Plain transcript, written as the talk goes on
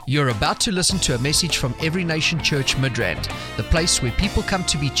You're about to listen to a message from Every Nation Church Midrand, the place where people come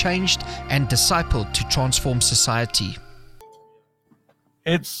to be changed and discipled to transform society.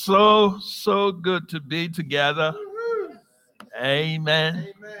 It's so good to be together.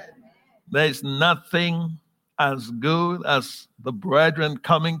 Amen. There's nothing as good as the brethren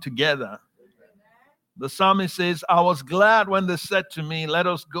coming together. The psalmist says, I was glad when they said to me, let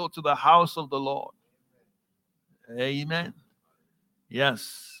us go to the house of the Lord. Amen.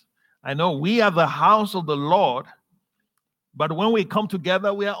 Yes. I know we are the house of the Lord, but when we come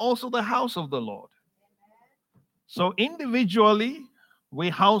together, we are also the house of the Lord. So individually, we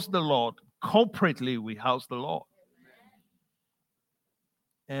house the Lord. Corporately, we house the Lord.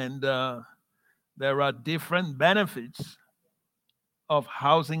 And there are different benefits of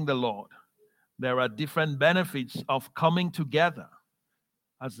housing the Lord. There are different benefits of coming together.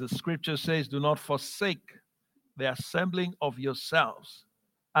 As the scripture says, do not forsake the assembling of yourselves,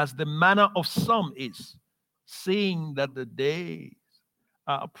 as the manner of some is, seeing that the days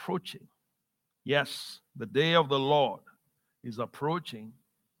are approaching. Yes, the day of the Lord is approaching.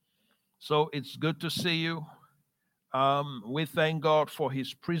 So it's good to see you. We thank God for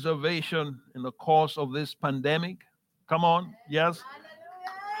his preservation in the course of this pandemic. Come on, yes.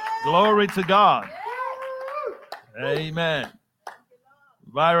 Glory to God. Amen.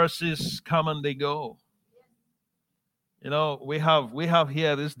 Viruses come and they go. You know, we have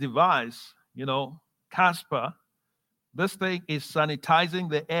here this device, Casper. This thing is sanitizing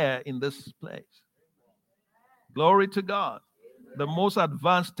the air in this place. Glory to God. The most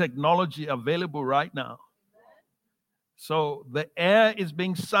advanced technology available right now. So the air is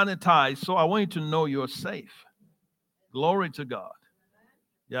being sanitized. So I want you to know you're safe. Glory to God.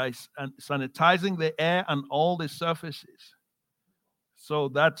 Yeah, it's sanitizing the air and all the surfaces. So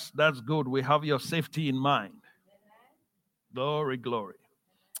that's good. We have your safety in mind. Glory, glory.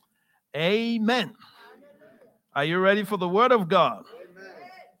 Amen. Are you ready for the word of God? Amen.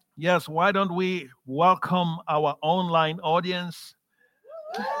 Yes, why don't we welcome our online audience?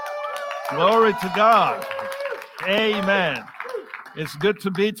 Glory to God. Amen. It's good to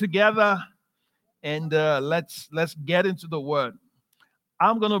be together, and let's get into the word.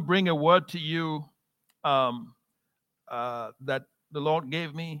 I'm going to bring a word to you that the Lord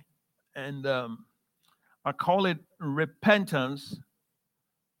gave me, and I call it repentance,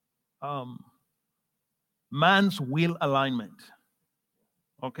 man's will alignment.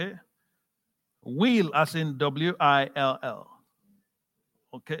 Okay? Will as in W-I-L-L.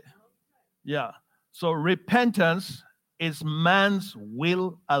 Okay? Yeah. So repentance is man's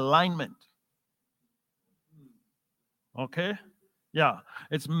will alignment. Okay? Yeah.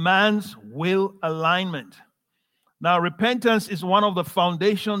 It's man's will alignment. Now, repentance is one of the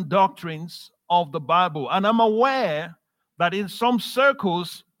foundation doctrines of the Bible. And I'm aware that in some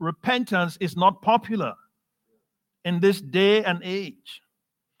circles, repentance is not popular in this day and age.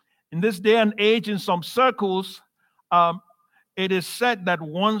 In this day and age, in some circles, it is said that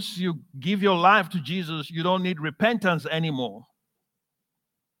once you give your life to Jesus, you don't need repentance anymore.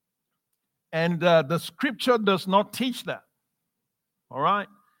 And the scripture does not teach that. All right?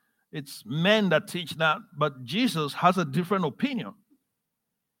 It's men that teach that, but Jesus has a different opinion.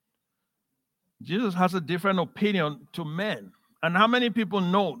 Jesus has a different opinion to men. And how many people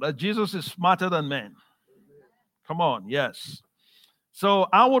know that Jesus is smarter than men? Come on, yes. So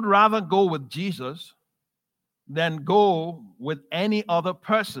I would rather go with Jesus than go with any other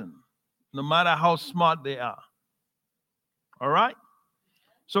person, no matter how smart they are. All right?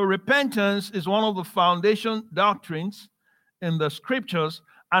 So repentance is one of the foundation doctrines in the scriptures,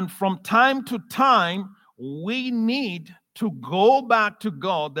 and from time to time, we need to go back to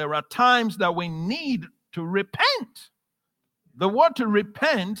God. There are times that we need to repent. The word to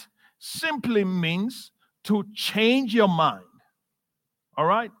repent simply means to change your mind. All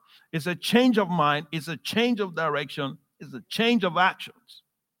right? It's a change of mind. It's a change of direction. It's a change of actions.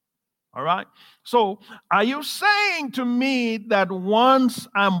 All right? So are you saying to me that once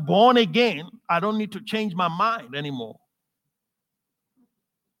I'm born again, I don't need to change my mind anymore?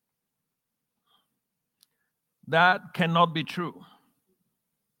 That cannot be true.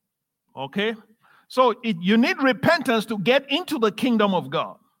 Okay? So you need repentance to get into the kingdom of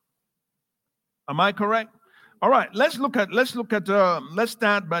God. Am I correct? All right, let's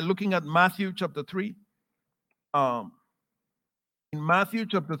start by looking at Matthew chapter 3. In Matthew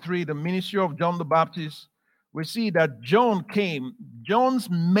chapter 3, the ministry of John the Baptist, we see that John came. John's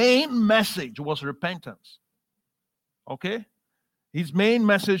main message was repentance. Okay? His main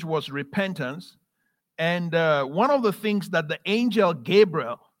message was repentance. And one of the things that the angel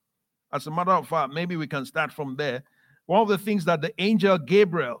Gabriel, as a matter of fact, maybe we can start from there. one of the things that the angel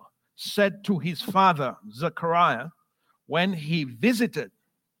Gabriel said to his father, Zechariah, when he visited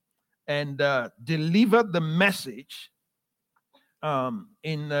and delivered the message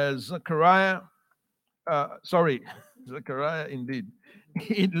in Zechariah indeed,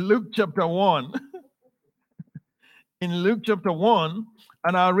 in Luke chapter 1. In Luke chapter 1,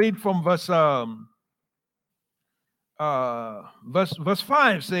 and I'll read from verse 5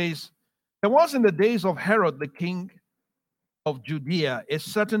 says, there was in the days of Herod the king of Judea a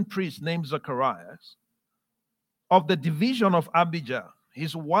certain priest named Zacharias of the division of Abijah.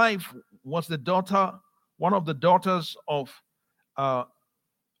 His wife was one of the daughters of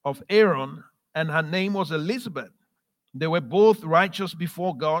Aaron, and her name was Elizabeth. They were both righteous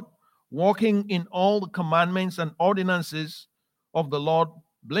before God, walking in all the commandments and ordinances of the Lord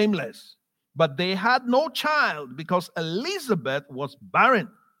blameless. But they had no child because Elizabeth was barren.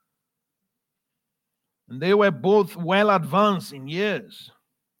 And they were both well advanced in years.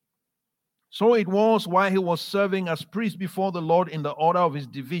 So it was while he was serving as priest before the Lord in the order of his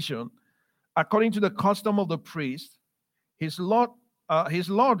division, according to the custom of the priest, his Lord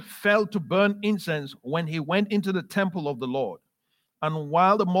fell to burn incense when he went into the temple of the Lord. And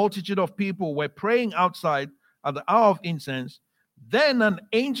while the multitude of people were praying outside at the hour of incense, then an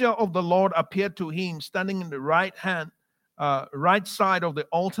angel of the Lord appeared to him, standing in the right side of the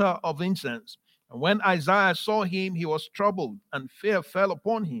altar of incense. And when Isaiah saw him, he was troubled, and fear fell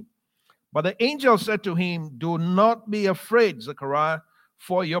upon him. But the angel said to him, do not be afraid, Zechariah,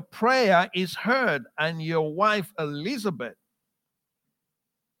 for your prayer is heard, and your wife Elizabeth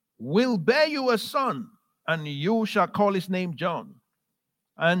will bear you a son, and you shall call his name John.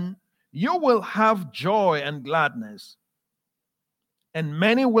 And you will have joy and gladness, and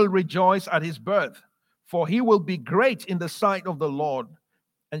many will rejoice at his birth, for he will be great in the sight of the Lord,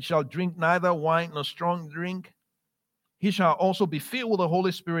 and shall drink neither wine nor strong drink. He shall also be filled with the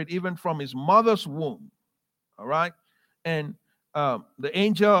Holy Spirit, even from his mother's womb. All right? And the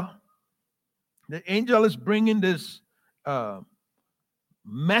angel is bringing this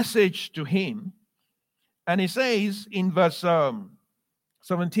message to him. And he says in verse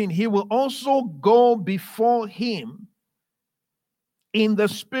 17, he will also go before him in the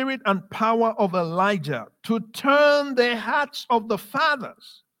spirit and power of Elijah to turn the hearts of the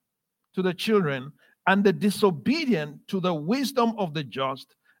fathers to the children and the disobedient to the wisdom of the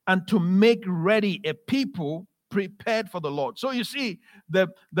just, and to make ready a people prepared for the Lord. So you see, the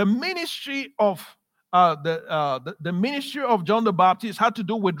ministry of the ministry of John the Baptist had to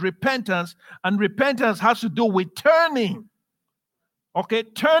do with repentance, and repentance has to do with turning. Okay,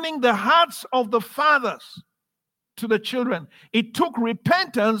 turning the hearts of the fathers to the children. It took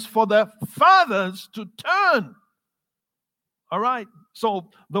repentance for the fathers to turn. All right. So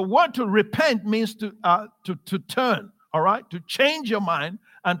the word to repent means to turn. All right, to change your mind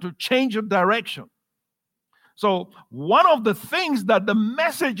and to change your direction. So one of the things that the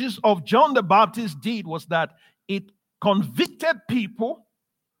messages of John the Baptist did was that it convicted people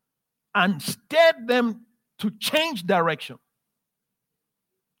and stirred them to change direction,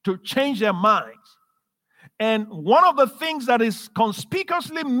 to change their minds. And one of the things that is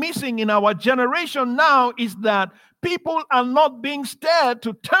conspicuously missing in our generation now is that people are not being stirred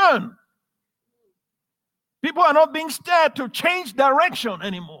to turn. People are not being stirred to change direction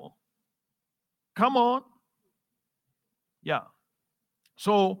anymore. Come on. Yeah.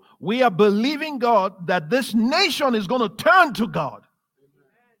 So we are believing God that this nation is going to turn to God.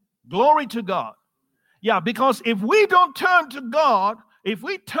 Glory to God. Yeah, because if we don't turn to God, if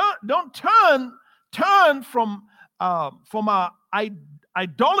we don't turn from our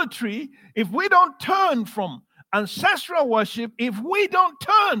idolatry, if we don't turn from ancestral worship, if we don't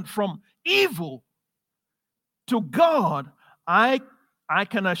turn from evil to God, I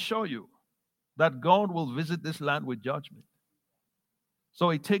can assure you that God will visit this land with judgment.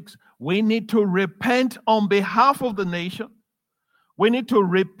 So we need to repent on behalf of the nation. We need to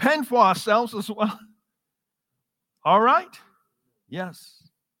repent for ourselves as well. All right? Yes.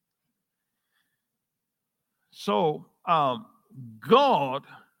 So, God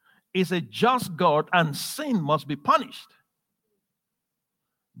is a just God, and sin must be punished.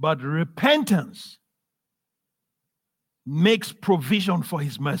 But repentance makes provision for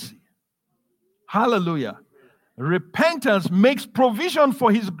his mercy. Hallelujah. Repentance makes provision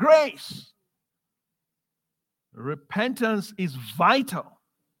for his grace. Repentance is vital.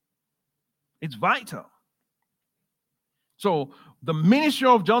 It's vital. So the ministry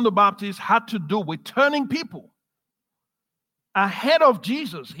of John the Baptist had to do with turning people ahead of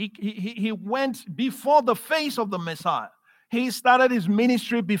Jesus. He went before the face of the Messiah. He started his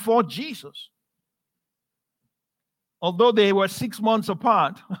ministry before Jesus. although they were 6 months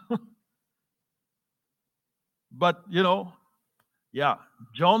apart. But, John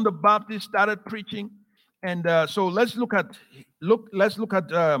the Baptist started preaching. And so let's look at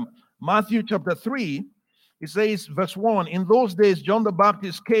Matthew chapter 3. It says, verse 1, in those days, John the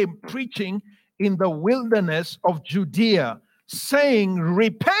Baptist came preaching in the wilderness of Judea, saying,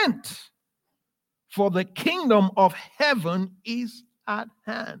 repent, for the kingdom of heaven is at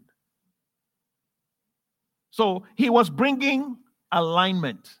hand. So he was bringing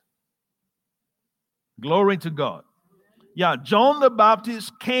alignment. Glory to God. Yeah, John the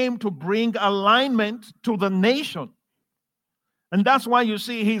Baptist came to bring alignment to the nation. And that's why you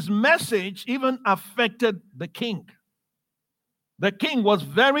see his message even affected the king. The king was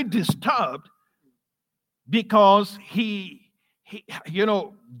very disturbed because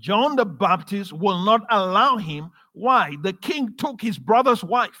John the Baptist will not allow him. Why? The king took his brother's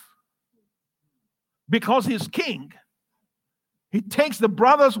wife. Because he's king, he takes the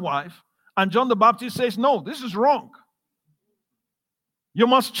brother's wife, and John the Baptist says, no, this is wrong. You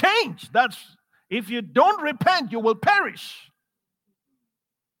must change. If you don't repent, you will perish.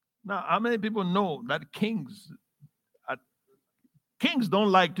 Now, how many people know that kings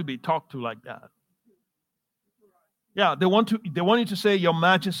don't like to be talked to like that? Yeah, they want you to say, Your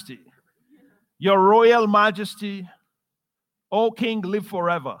Majesty, Your Royal Majesty, O King, live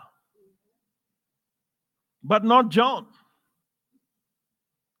forever. But not John.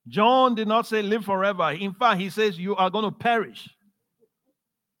 John did not say live forever. In fact, he says you are going to perish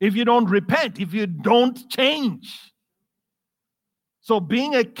if you don't repent, if you don't change. So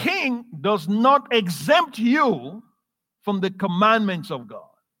being a king does not exempt you from the commandments of God.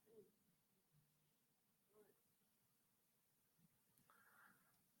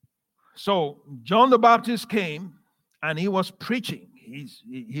 So John the Baptist came and he was preaching.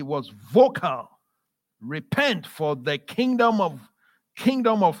 He was vocal. Repent, for the kingdom of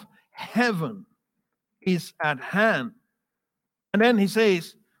heaven is at hand. And then he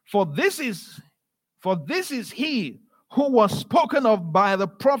says, for this is he who was spoken of by the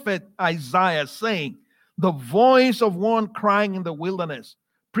prophet Isaiah, saying, the voice of one crying in the wilderness,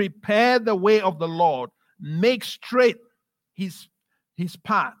 prepare the way of the Lord, make straight his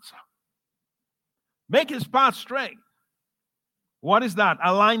paths. Make his path straight. What is that?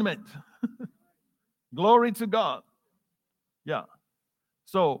 Alignment. Glory to God. Yeah.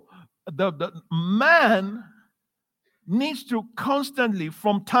 So the man needs to constantly,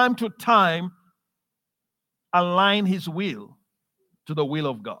 from time to time, align his will to the will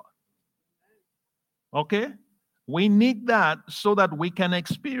of God. Okay? We need that so that we can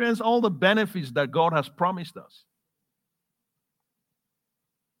experience all the benefits that God has promised us.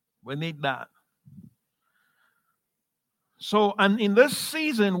 We need that. So, and in this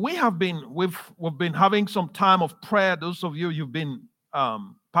season, we've been having some time of prayer. Those of you've been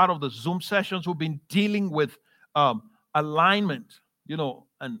part of the Zoom sessions, we've been dealing with alignment,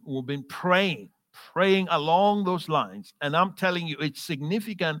 and we've been praying along those lines. And I'm telling you, it's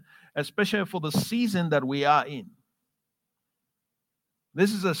significant, especially for the season that we are in.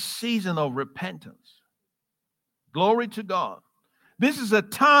 This is a season of repentance. Glory to God. This is a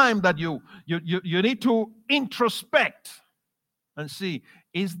time that you need to introspect and see,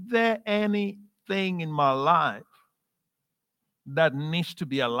 is there anything in my life that needs to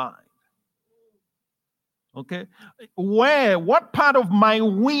be aligned? Okay? What part of my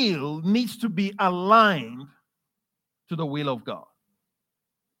will needs to be aligned to the will of God?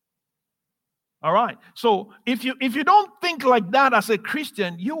 All right. So if you don't think like that as a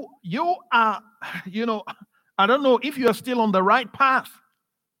Christian, you are, I don't know if you are still on the right path.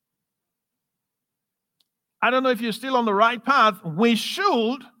 I don't know if you're still on the right path. We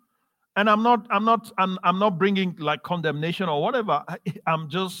should, and I'm not bringing like condemnation or whatever. I'm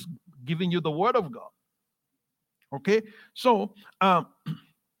just giving you the word of God. Okay? So,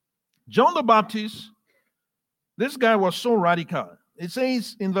 John the Baptist, this guy was so radical. It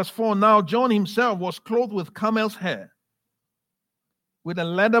says in verse 4, now John himself was clothed with camel's hair, with a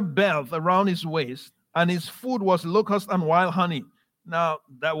leather belt around his waist, and his food was locust and wild honey. Now,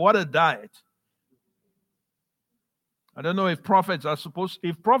 what a diet. I don't know if prophets were supposed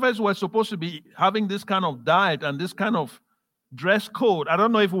to be having this kind of diet and this kind of dress code. I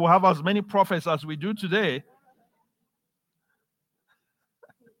don't know if we'll have as many prophets as we do today.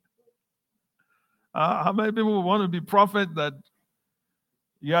 How many people want to be prophet that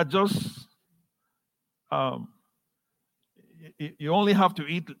you are just you only have to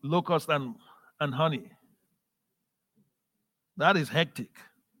eat locust and honey? That is hectic.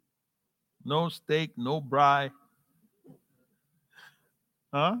 No steak, no braai.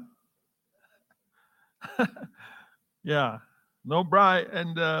 Huh? Yeah. No bride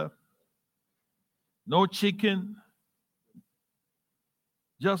and no chicken,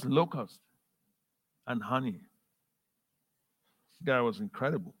 just locust and honey. This guy was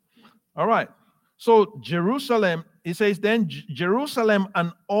incredible. All right. So Jerusalem, it says, then Jerusalem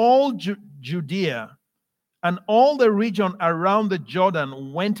and all Judea and all the region around the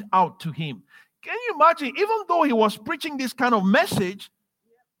Jordan went out to him. Can you imagine? Even though he was preaching this kind of message,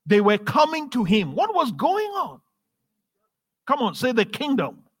 they were coming to him. What was going on? Come on, say the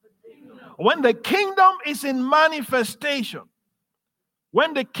kingdom. When the kingdom is in manifestation,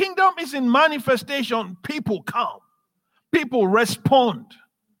 when the kingdom is in manifestation, people come. People respond.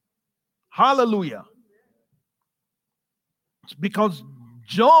 Hallelujah. It's because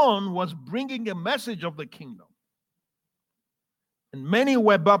John was bringing a message of the kingdom. And many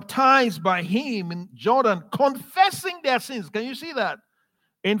were baptized by him in Jordan, confessing their sins. Can you see that?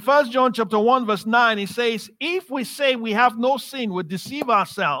 In 1 John chapter 1, verse 9, it says, if we say we have no sin, we deceive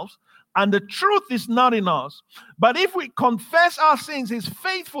ourselves, and the truth is not in us. But if we confess our sins, he's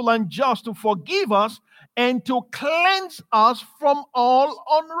faithful and just to forgive us and to cleanse us from all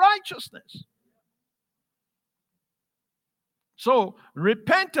unrighteousness. So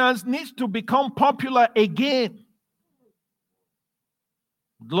repentance needs to become popular again.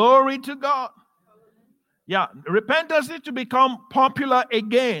 Glory to God. Yeah, repentance needs to become popular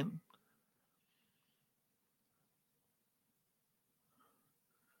again.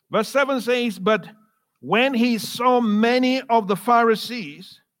 Verse 7 says, but when he saw many of the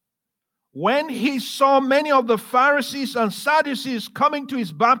Pharisees and Sadducees coming to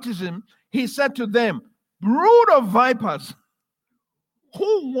his baptism, he said to them, brood of vipers,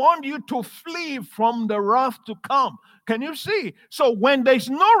 who warned you to flee from the wrath to come? Can you see? So when there's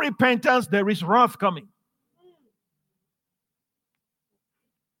no repentance, there is wrath coming.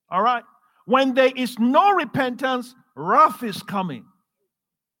 All right? When there is no repentance, wrath is coming.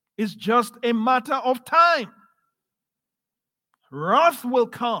 It's just a matter of time. Wrath will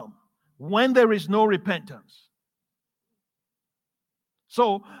come when there is no repentance.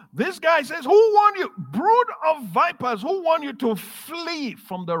 So this guy says, who warned you? Brood of vipers, who warned you to flee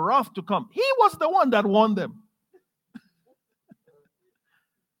from the wrath to come? He was the one that warned them.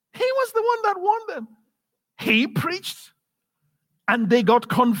 He was the one that warned them. He preached, and they got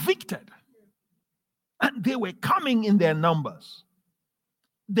convicted. And they were coming in their numbers.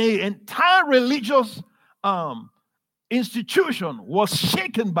 The entire religious institution was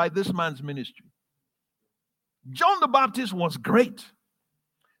shaken by this man's ministry. John the Baptist was great.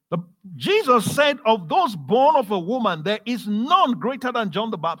 Jesus said, of those born of a woman, there is none greater than John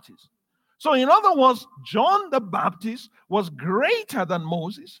the Baptist. So in other words, John the Baptist was greater than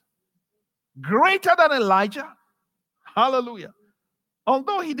Moses, greater than Elijah. Hallelujah.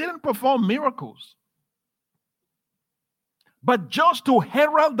 Although he didn't perform miracles. But just to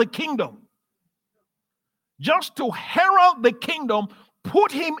herald the kingdom,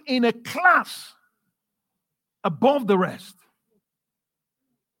 put him in a class above the rest.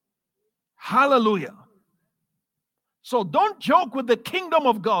 Hallelujah. So don't joke with the kingdom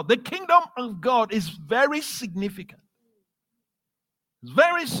of God. The kingdom of God is very significant. It's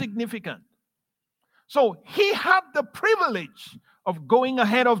very significant. So he had the privilege of going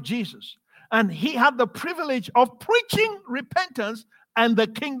ahead of Jesus. And he had the privilege of preaching repentance and the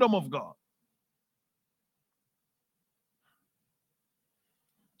kingdom of God.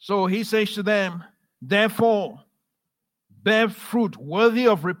 So he says to them, therefore, bear fruit worthy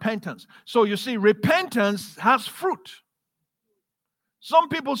of repentance. So you see, repentance has fruit. Some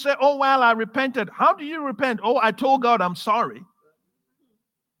people say, oh, well, I repented. How do you repent? Oh, I told God I'm sorry.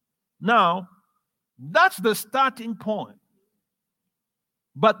 Now, that's the starting point.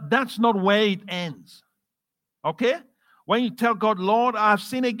 But that's not where it ends. Okay? When you tell God, Lord, I've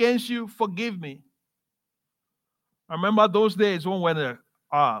sinned against you, forgive me. I remember those days when we were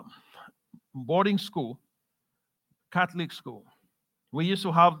in boarding school, Catholic school. We used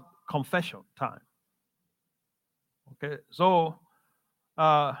to have confession time. Okay? So,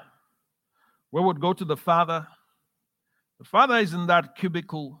 we would go to the father. The father is in that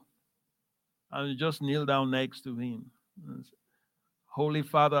cubicle, and you just kneel down next to him. Holy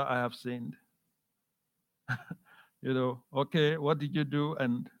Father, I have sinned. Okay, what did you do?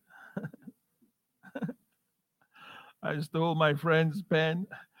 And I stole my friend's pen.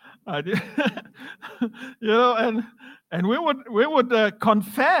 I did, and we would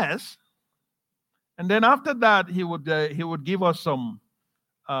confess, and then after that he would give us some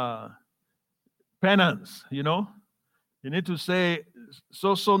penance. You need to say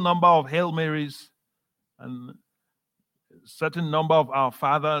so number of Hail Marys and certain number of our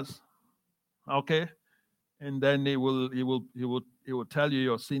fathers, okay? And then he will tell you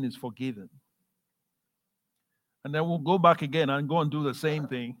your sin is forgiven. And then we'll go back again and go and do the same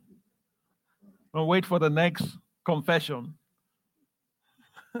thing. And wait for the next confession.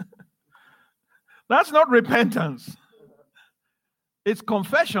 That's not repentance. It's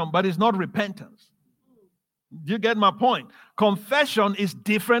confession, but it's not repentance. Do you get my point? Confession is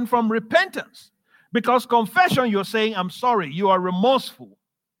different from repentance. Because confession, you're saying, I'm sorry, you are remorseful.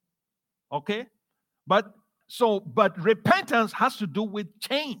 Okay? But repentance has to do with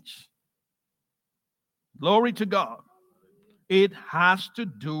change. Glory to God. It has to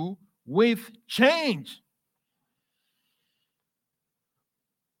do with change.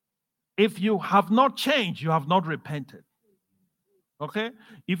 If you have not changed, you have not repented. Okay?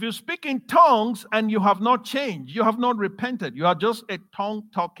 If you speak in tongues and you have not changed, you have not repented. You are just a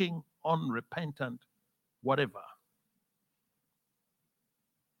tongue-talking, unrepentant whatever.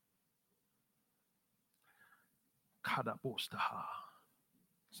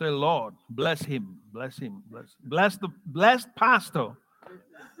 Say, Lord, bless him, bless him, bless the blessed pastor.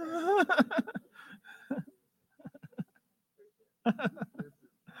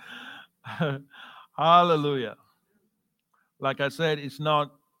 Hallelujah. Like I said, it's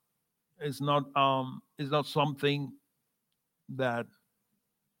not something that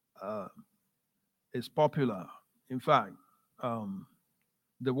is popular. In fact,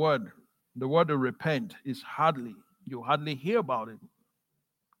 the word to repent is you hardly hear about it.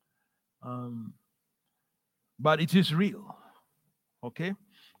 But it is real. Okay?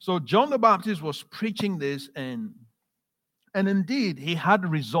 So John the Baptist was preaching this, and indeed he had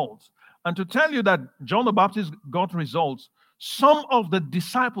results. And to tell you that John the Baptist got results, some of the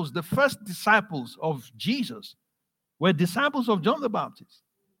disciples, the first disciples of Jesus, were disciples of John the Baptist.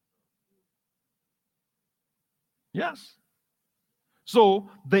 Yes. So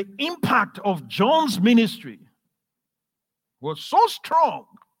the impact of John's ministry was so strong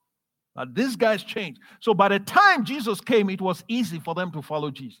that these guys changed. So by the time Jesus came, it was easy for them to follow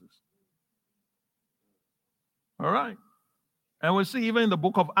Jesus. All right. And we see even in the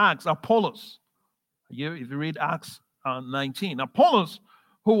book of Acts, Apollos, if you read Acts 19, Apollos,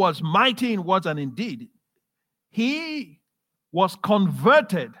 who was mighty in words and in deed, he was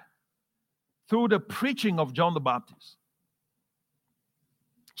converted through the preaching of John the Baptist.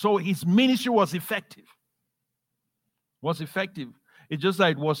 So his ministry was effective. It's just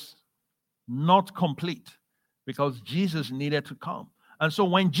that it was not complete because Jesus needed to come. And so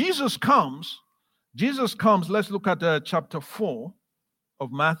when Jesus comes, let's look at chapter 4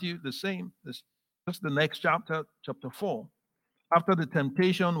 of Matthew, just the next chapter, chapter 4. After the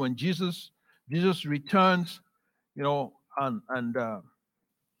temptation, when Jesus returns, and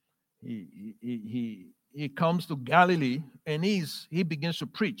he comes to Galilee and he begins to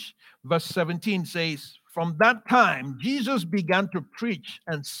preach. Verse 17 says, from that time, Jesus began to preach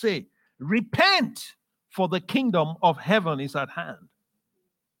and say, repent, for the kingdom of heaven is at hand.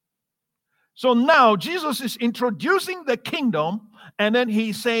 So now Jesus is introducing the kingdom, and then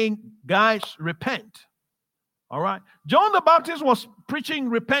he's saying, guys, repent. All right. John the Baptist was preaching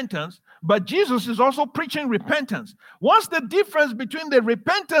repentance, but Jesus is also preaching repentance. What's the difference between the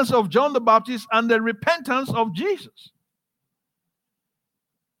repentance of John the Baptist and the repentance of Jesus?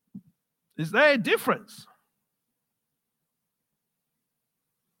 Is there a difference?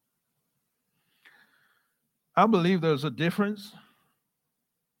 I believe there's a difference.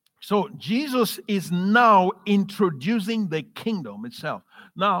 So Jesus is now introducing the kingdom itself.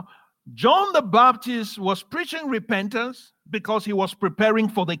 Now, John the Baptist was preaching repentance because he was preparing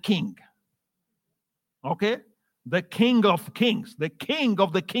for the king. Okay? The King of Kings, the King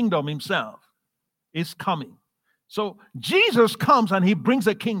of the kingdom himself is coming. So Jesus comes and he brings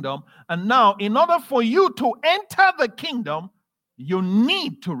a kingdom. And now, in order for you to enter the kingdom, you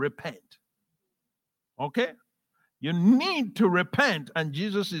need to repent. Okay? You need to repent. And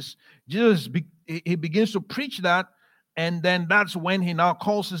Jesus begins to preach that. And then that's when he now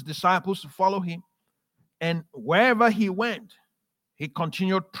calls his disciples to follow him. And wherever he went, he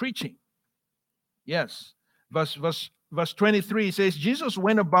continued preaching. Yes. Verse 23 says, Jesus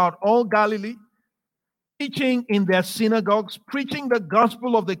went about all Galilee, teaching in their synagogues, preaching the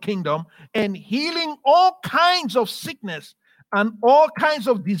gospel of the kingdom, and healing all kinds of sickness and all kinds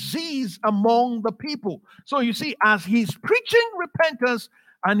of disease among the people. So you see, as he's preaching repentance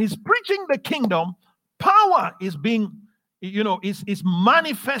and he's preaching the kingdom, power is being, is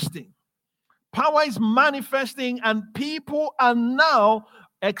manifesting. Power is manifesting, and people are now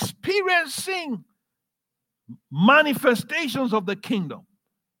experiencing manifestations of the kingdom.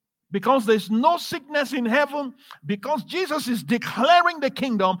 Because there's no sickness in heaven, because Jesus is declaring the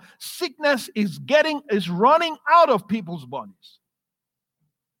kingdom, sickness is running out of people's bodies.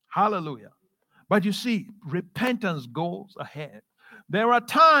 Hallelujah. But you see, repentance goes ahead. There are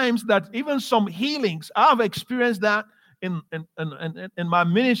times that even some healings, I've experienced that in my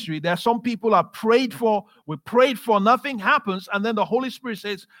ministry. There are some people are prayed for, we prayed for, nothing happens, and then the Holy Spirit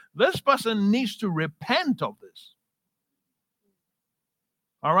says, this person needs to repent of this.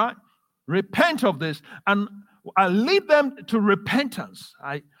 All right? Repent of this. And I lead them to repentance.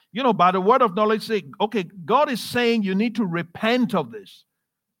 By the word of knowledge, say, okay, God is saying you need to repent of this.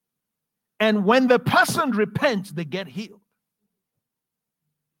 And when the person repents, they get healed.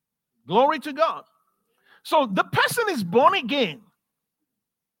 Glory to God. So the person is born again.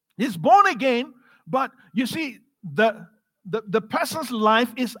 He's born again, but you see, the person's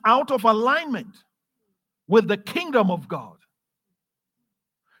life is out of alignment with the kingdom of God.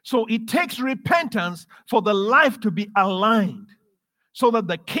 So it takes repentance for the life to be aligned so that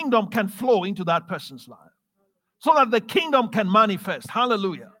the kingdom can flow into that person's life, so that the kingdom can manifest.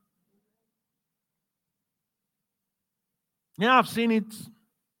 Hallelujah. Yeah, I've seen it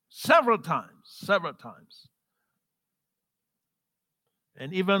several times.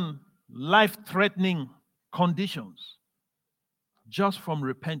 And even life-threatening conditions just from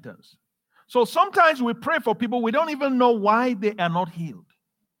repentance. So sometimes we pray for people, we don't even know why they are not healed.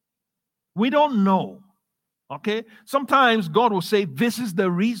 We don't know. Okay? Sometimes God will say, this is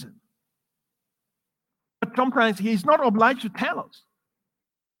the reason. But sometimes He's not obliged to tell us.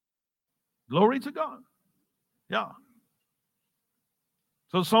 Glory to God. Yeah.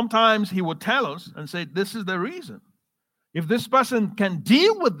 So sometimes He will tell us and say, this is the reason. If this person can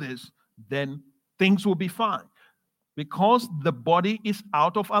deal with this, then things will be fine. Because the body is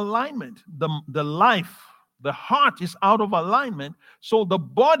out of alignment. The life, the heart is out of alignment. So the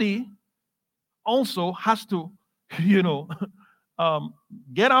body also has to,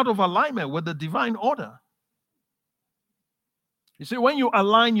 get out of alignment with the divine order. You see, when you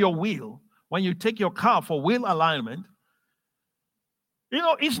align your wheel, when you take your car for wheel alignment,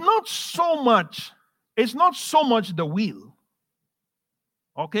 it's not so much the wheel.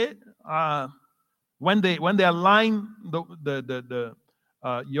 Okay? When they align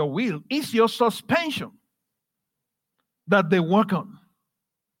your wheel, it's your suspension that they work on.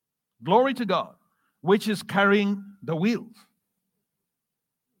 Glory to God, which is carrying the wheels.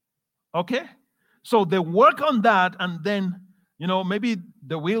 Okay? So they work on that, and then, maybe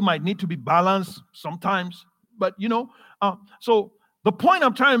the wheel might need to be balanced sometimes. But, so the point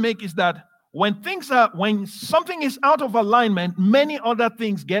I'm trying to make is that when something is out of alignment, many other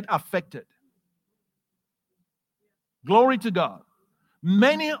things get affected. Glory to God.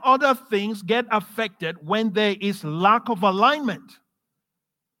 Many other things get affected when there is lack of alignment.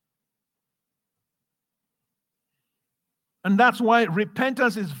 And that's why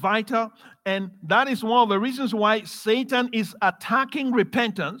repentance is vital. And that is one of the reasons why Satan is attacking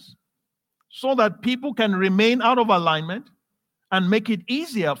repentance, so that people can remain out of alignment and make it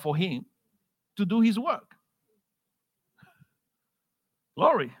easier for him to do his work.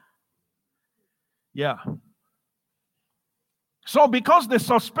 Glory. Yeah. So because the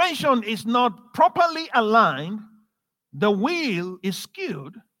suspension is not properly aligned, the wheel is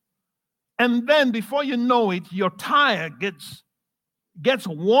skewed, and then before you know it, your tire gets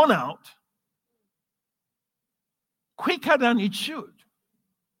worn out quicker than it should.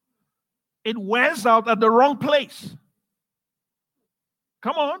 It wears out at the wrong place.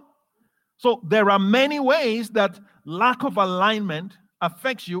 Come on. So there are many ways that lack of alignment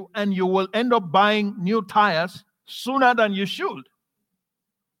affects you, and you will end up buying new tires sooner than you should.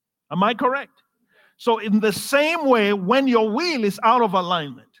 Am I correct? So in the same way, when your wheel is out of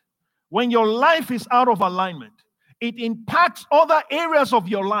alignment, when your life is out of alignment, it impacts other areas of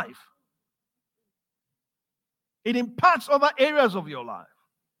your life. It impacts other areas of your life.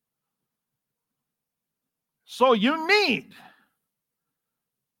 So you need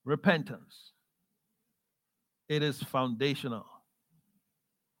repentance. It is foundational.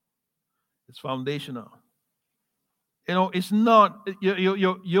 It's foundational. It's not,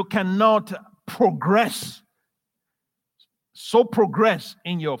 you cannot progress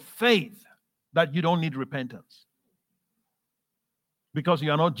in your faith that you don't need repentance. Because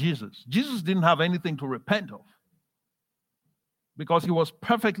you are not Jesus. Jesus didn't have anything to repent of, because he was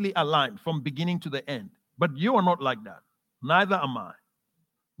perfectly aligned from beginning to the end. But you are not like that. Neither am I.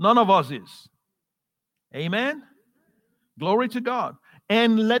 None of us is. Amen? Glory to God.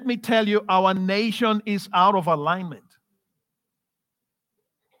 And let me tell you, our nation is out of alignment.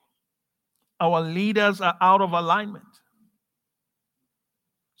 Our leaders are out of alignment.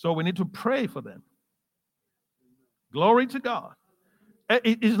 So we need to pray for them. Glory to God.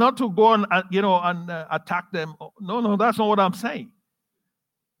 It's not to go and attack them. No, that's not what I'm saying.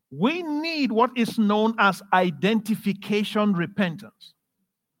 We need what is known as identification repentance.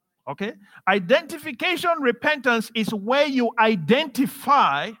 Okay? Identification repentance is where you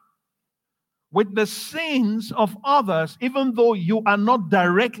identify with the sins of others, even though you are not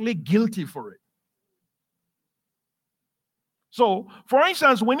directly guilty for it. So, for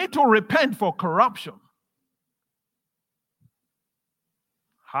instance, we need to repent for corruption.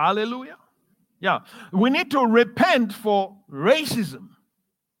 Hallelujah. Yeah. We need to repent for racism.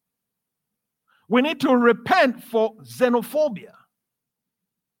 We need to repent for xenophobia.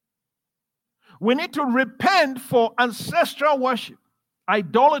 We need to repent for ancestral worship,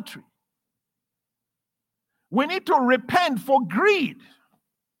 idolatry. We need to repent for greed.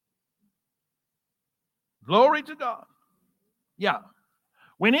 Glory to God. Yeah.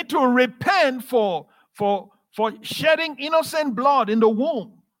 We need to repent for shedding innocent blood in the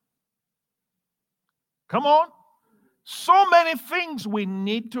womb. Come on. So many things we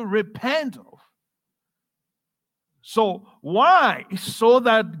need to repent of. So why? So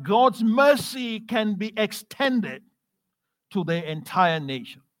that God's mercy can be extended to the entire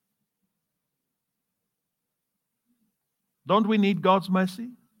nation. Don't we need God's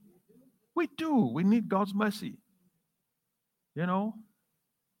mercy? We do. We need God's mercy. You know,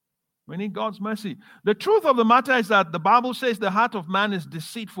 we need God's mercy. The truth of the matter is that the Bible says the heart of man is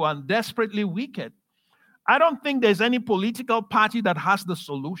deceitful and desperately wicked. I don't think there's any political party that has the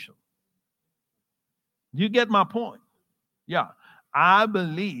solution. You get my point? Yeah. I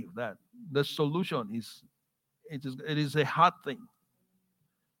believe that the solution is a hard thing.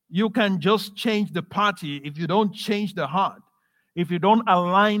 You can just change the party. If you don't change the heart, if you don't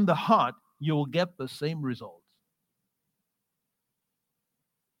align the heart, you will get the same results.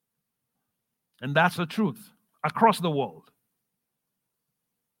 And that's the truth across the world.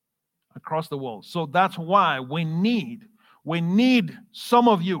 Across the world. So that's why we need some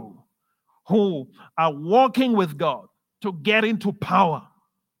of you who are walking with God to get into power.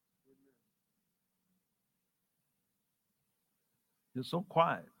 You're so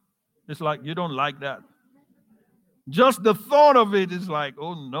quiet. It's like you don't like that. Just the thought of it is like,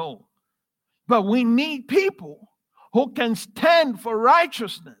 oh no. But we need people who can stand for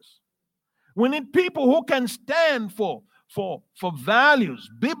righteousness. We need people who can stand for values,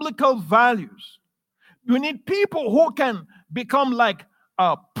 biblical values. We need people who can become like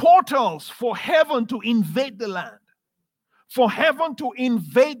portals for heaven to invade the land, for heaven to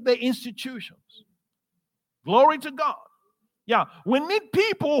invade the institutions. Glory to God. Yeah, we need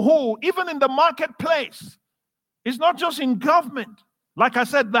people who, even in the marketplace, it's not just in government. Like I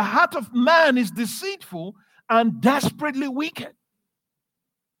said, the heart of man is deceitful and desperately wicked.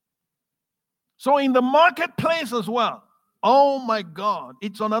 So in the marketplace as well, oh my God,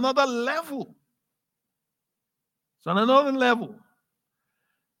 it's on another level. It's on another level.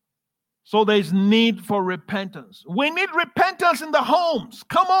 So there's need for repentance. We need repentance in the homes.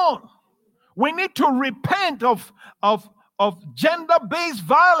 Come on. We need to repent of gender-based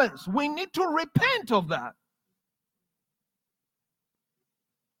violence. We need to repent of that.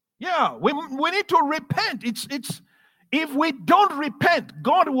 Yeah, we need to repent. It's if we don't repent,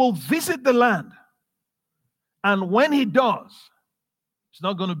 God will visit the land. And when he does, it's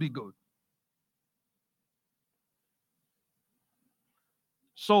not going to be good.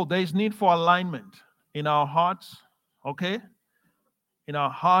 So there's need for alignment in our hearts, okay? In our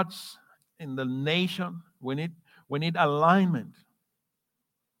hearts, in the nation, we need alignment.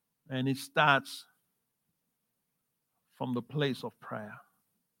 And it starts from the place of prayer,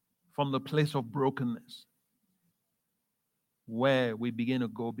 from the place of brokenness, where we begin to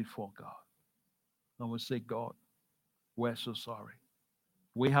go before God. And we say, God, we're so sorry.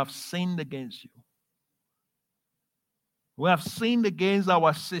 We have sinned against you. We have sinned against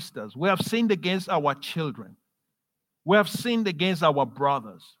our sisters. We have sinned against our children. We have sinned against our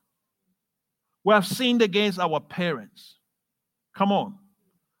brothers. We have sinned against our parents. Come on.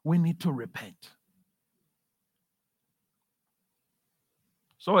 We need to repent.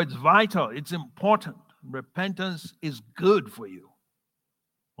 So it's vital. It's important. Repentance is good for you.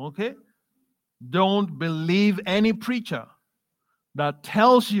 Okay? Don't believe any preacher that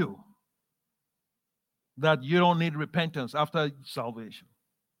tells you that you don't need repentance after salvation.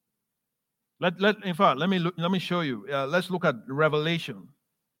 Let me show you. Let's look at Revelation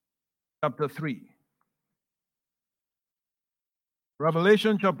chapter 3.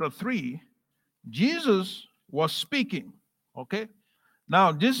 Revelation chapter 3, Jesus was speaking. Okay?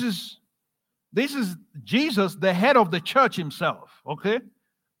 Now this is Jesus, the head of the church himself. Okay?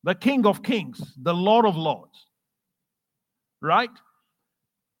 the King of Kings, the Lord of Lords. Right?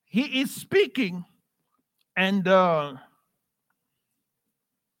 He is speaking, and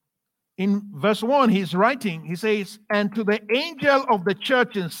in verse 1, he's writing, he says, "And to the angel of the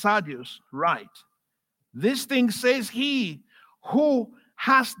church in Sardis write, this thing says he who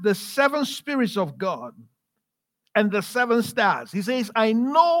has the 7 spirits of God and the 7 stars." He says, "I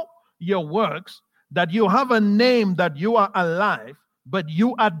know your works, that you have a name, that you are alive, but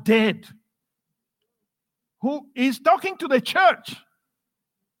you are dead." Who is talking to the church?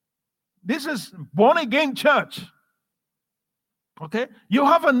 This is born again church. Okay? You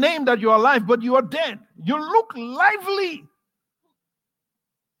have a name that you are alive, but you are dead. You look lively.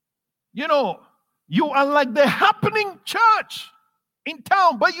 You know, you are like the happening church in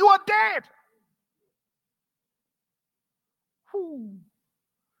town, but you are dead. Whew.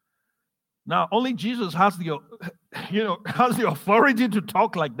 Now, only Jesus has the, has the authority to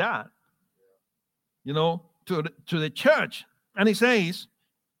talk like that, to the church. And he says,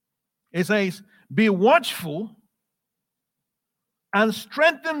 "Be watchful and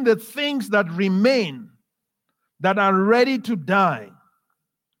strengthen the things that remain, that are ready to die.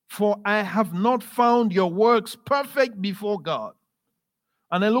 For I have not found your works perfect before God."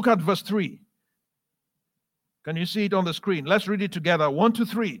 And then look at verse 3. Can you see it on the screen? Let's read it together. 1, 2,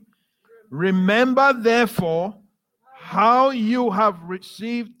 3. "Remember therefore how you have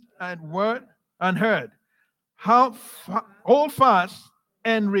received and heard, hold fast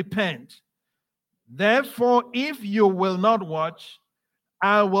and repent. Therefore, if you will not watch,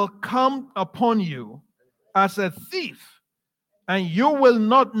 I will come upon you as a thief, and you will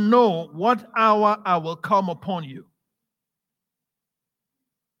not know what hour I will come upon you."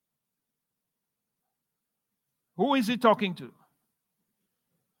 Who is he talking to?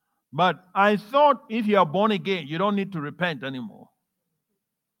 But I thought if you are born again, you don't need to repent anymore.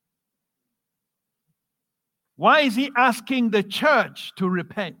 Why is he asking the church to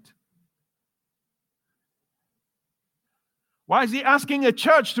repent? Why is he asking a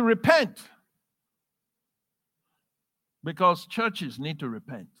church to repent? Because churches need to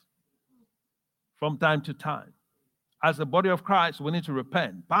repent from time to time. As the body of Christ, we need to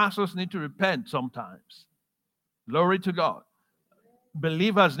repent. Pastors need to repent sometimes. Glory to God.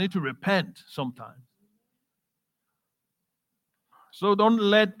 Believers need to repent sometimes. So don't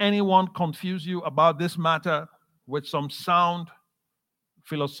let anyone confuse you about this matter with some sound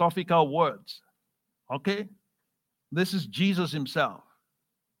philosophical words. Okay? This is Jesus himself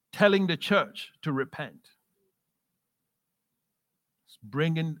telling the church to repent.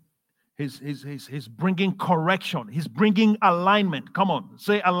 He's bringing correction. He's bringing alignment. Come on,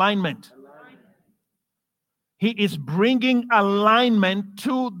 say alignment. He is bringing alignment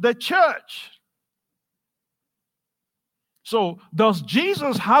to the church. So, does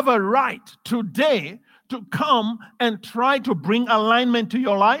Jesus have a right today to come and try to bring alignment to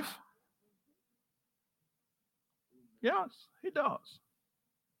your life? Yes, he does.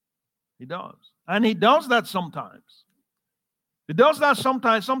 He does. And he does that sometimes. He does that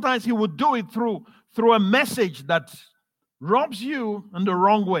sometimes. Sometimes he would do it through a message that rubs you in the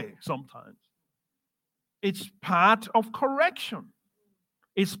wrong way sometimes. It's part of correction.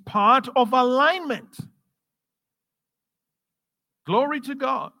 It's part of alignment. Glory to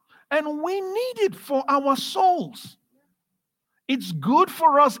God. And we need it for our souls. It's good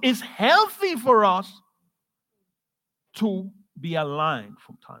for us. It's healthy for us to be aligned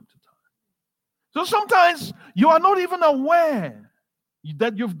from time to time. So sometimes you are not even aware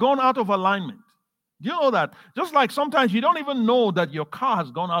that you've gone out of alignment. Do you know that? Just like sometimes you don't even know that your car has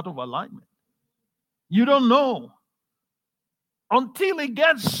gone out of alignment. You don't know until it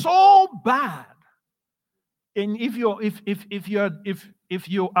gets so bad. And if you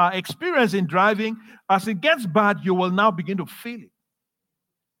are experienced in driving, as it gets bad, you will now begin to feel it.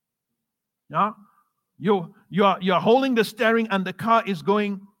 Yeah, you're holding the steering and the car is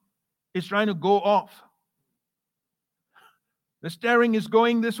trying to go off. The steering is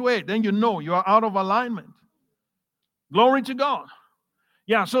going this way. Then you know you are out of alignment. Glory to God.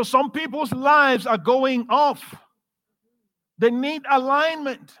 Yeah, so some people's lives are going off. They need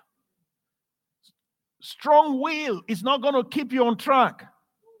alignment. Strong will is not going to keep you on track.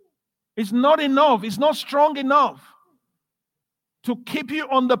 It's not enough. It's not strong enough to keep you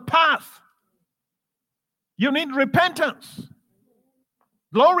on the path. You need repentance.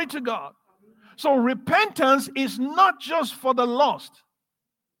 Glory to God. So repentance is not just for the lost.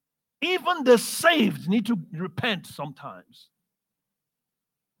 Even the saved need to repent sometimes.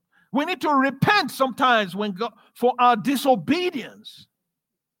 We need to repent sometimes for our disobedience.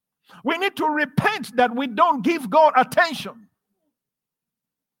 We need to repent that we don't give God attention.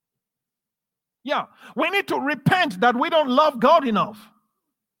 Yeah, we need to repent that we don't love God enough.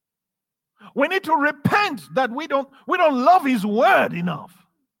 We need to repent that we don't love His word enough.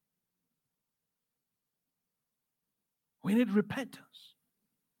 We need repentance.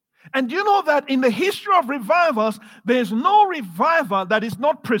 And do you know that in the history of revivals, there's no revival that is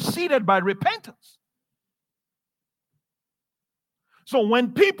not preceded by repentance? So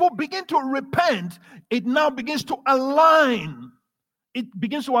when people begin to repent, it now begins to align. It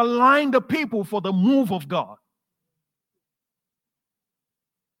begins to align the people for the move of God.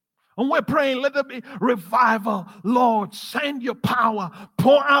 And we're praying, let there be revival. Lord, send your power,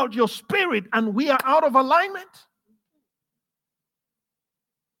 pour out your spirit, and we are out of alignment.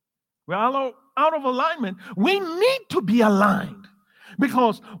 We're out of alignment. We need to be aligned.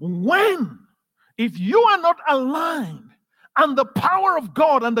 Because if you are not aligned, and the power of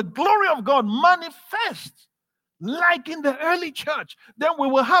God and the glory of God manifests, like in the early church, then we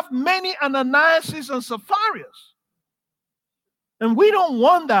will have many Ananiases and Sapphires. And we don't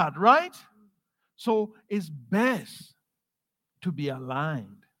want that, right? So it's best to be aligned.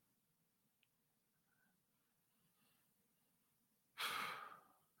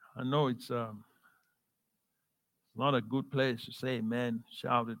 I know it's not a good place to say amen,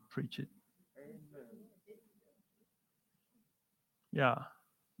 shout it, preach it. Yeah,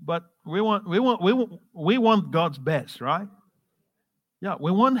 but we want God's best, right? Yeah,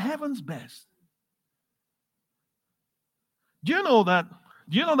 we want heaven's best. Do you know that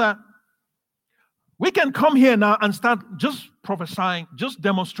we can come here now and start just prophesying, just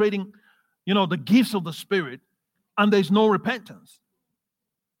demonstrating, the gifts of the Spirit, and there's no repentance.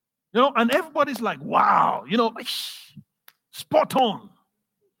 And everybody's like, wow, spot on.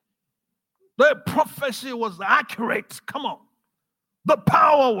 The prophecy was accurate. Come on. The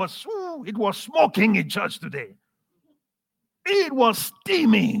power was, it was smoking in church today. It was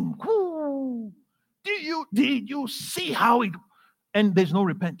steaming. Ooh. Did you see how it, and there's no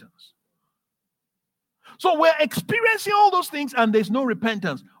repentance. So we're experiencing all those things and there's no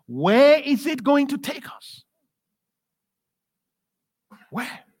repentance. Where is it going to take us?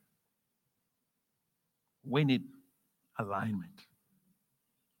 Where? We need alignment.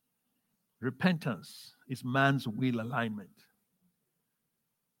 Repentance is man's will alignment.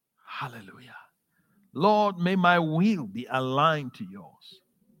 Hallelujah. Lord, may my will be aligned to yours.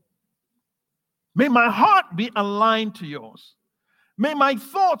 May my heart be aligned to yours. May my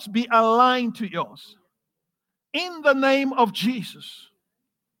thoughts be aligned to yours. In the name of Jesus.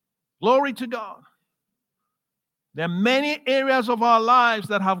 Glory to God. There are many areas of our lives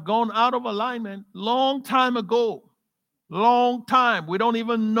that have gone out of alignment long time ago. Long time. We don't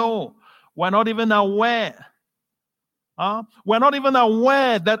even know. We're not even aware. We're not even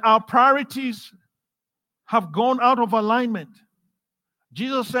aware that our priorities have gone out of alignment.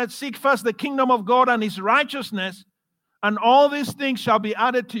 Jesus said, seek first the kingdom of God and his righteousness, and all these things shall be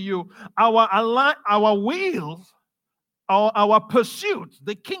added to you. Our will, our pursuit,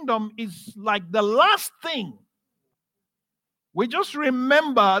 the kingdom is like the last thing. We just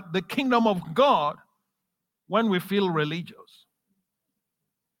remember the kingdom of God when we feel religious.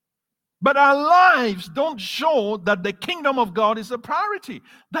 But our lives don't show that the kingdom of God is a priority.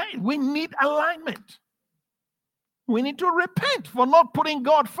 We need alignment. We need to repent for not putting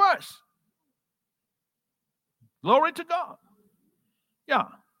God first. Glory to God. Yeah.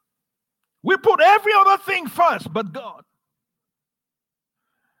 We put every other thing first but God.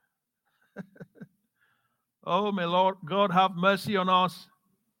 Oh, may Lord God have mercy on us,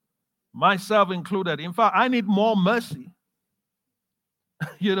 myself included. In fact, I need more mercy.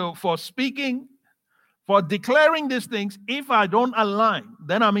 For speaking, for declaring these things. If I don't align,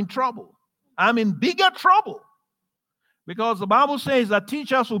 then I'm in trouble. I'm in bigger trouble. Because the Bible says that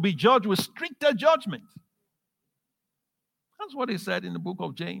teachers will be judged with stricter judgment. That's what it said in the book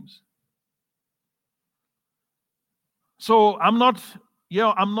of James. So I'm not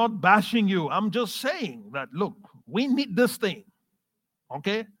bashing you. I'm just saying that, look, we need this thing.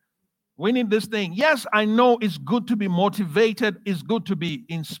 Okay? We need this thing. Yes, I know it's good to be motivated. It's good to be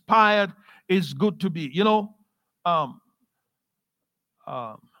inspired. It's good to be, to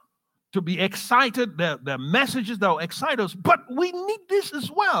be excited. There are messages that will excite us. But we need this as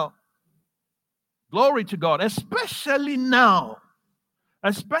well. Glory to God. Especially now.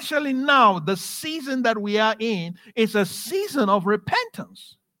 Especially now, the season that we are in is a season of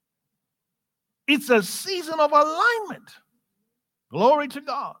repentance. It's a season of alignment. Glory to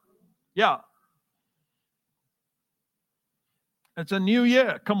God. Yeah. It's a new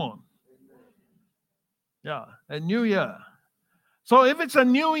year. Come on. Yeah, a new year. So if it's a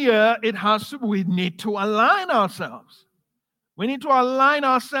new year, we need to align ourselves. We need to align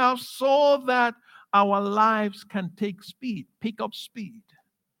ourselves so that our lives can pick up speed.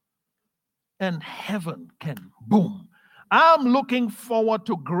 And heaven can boom. I'm looking forward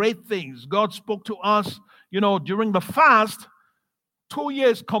to great things. God spoke to us, during the fast, 2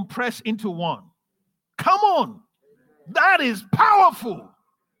 years compressed into one. Come on. That is powerful.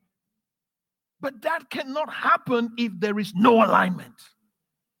 But that cannot happen if there is no alignment.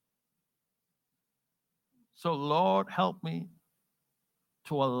 So, Lord, help me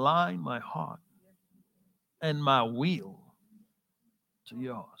to align my heart and my will to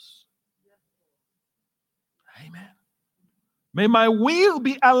yours. Amen. May my will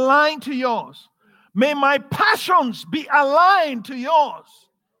be aligned to yours. May my passions be aligned to yours.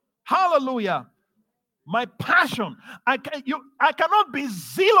 Hallelujah. My passion. I cannot be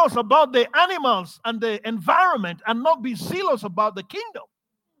zealous about the animals and the environment and not be zealous about the kingdom.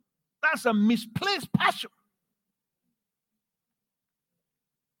 That's a misplaced passion.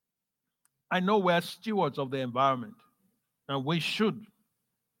 I know we're stewards of the environment, and we should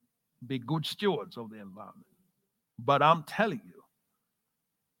be good stewards of the environment. But I'm telling you,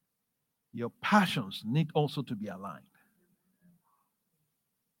 your passions need also to be aligned.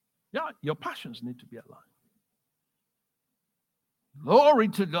 Yeah, your passions need to be aligned. Glory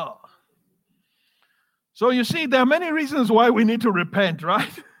to God. So you see, there are many reasons why we need to repent,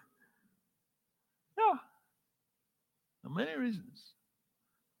 right? Yeah. There are many reasons.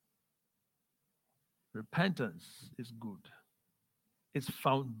 Repentance is good. It's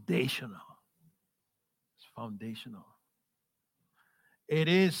foundational. It's foundational. It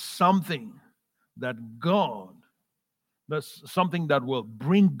is something that that's something that will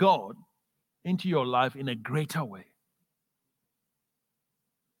bring God into your life in a greater way.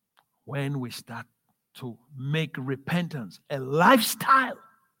 When we start to make repentance a lifestyle.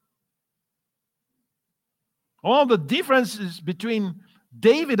 All the differences between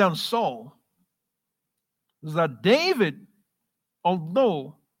David and Saul is that David,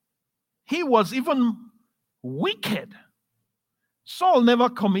 although he was even wicked, Saul never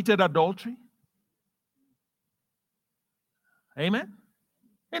committed adultery. Amen?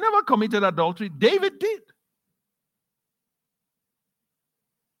 He never committed adultery. David did.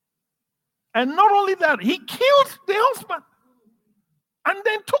 And not only that, he killed the husband and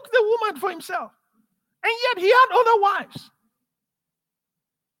then took the woman for himself. And yet he had other wives.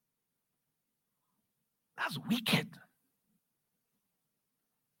 That's wicked.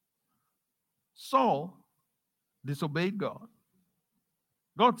 Saul disobeyed God.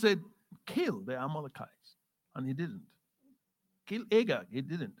 God said, kill the Amalekites. And he didn't. Kill Agag. He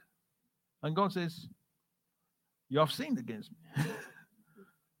didn't. And God says, you have sinned against me.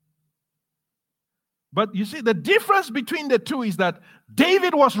 But you see, the difference between the two is that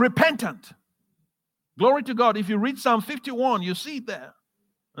David was repentant. Glory to God. If you read Psalm 51, you see it there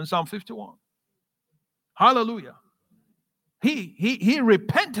in Psalm 51. Hallelujah. He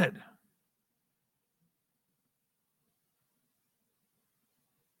repented.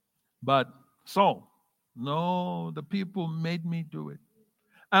 But Saul, no, the people made me do it.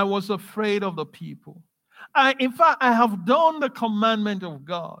 I was afraid of the people. In fact, I have done the commandment of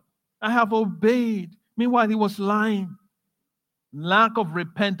God. I have obeyed. Meanwhile, he was lying. Lack of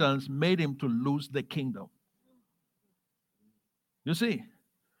repentance made him to lose the kingdom. You see?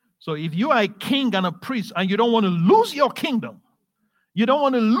 So if you are a king and a priest and you don't want to lose your kingdom, you don't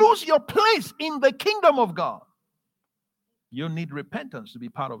want to lose your place in the kingdom of God, you need repentance to be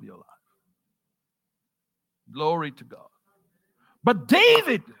part of your life. Glory to God. But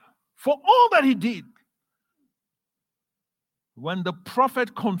David, for all that he did, when the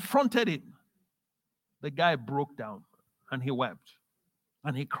prophet confronted him, the guy broke down and he wept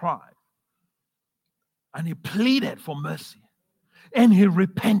and he cried and he pleaded for mercy and he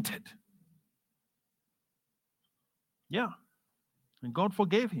repented. Yeah. And God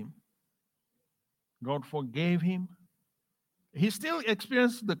forgave him. God forgave him. He still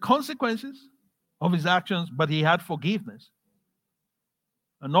experienced the consequences of his actions, but he had forgiveness.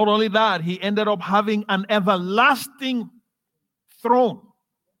 And not only that, he ended up having an everlasting throne,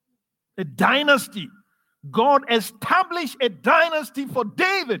 a dynasty. God established a dynasty for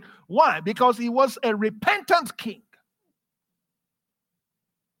David. Why? Because he was a repentant king.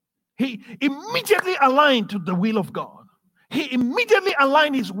 He immediately aligned to the will of God. He immediately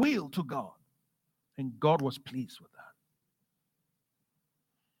aligned his will to God. And God was pleased with that.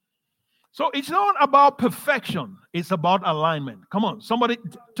 So it's not about perfection. It's about alignment. Come on, somebody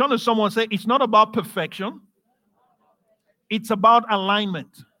turn to someone and say, it's not about perfection. It's about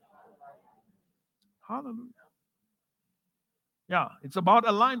alignment. Hallelujah. Yeah, it's about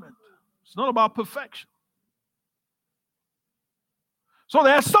alignment. It's not about perfection. So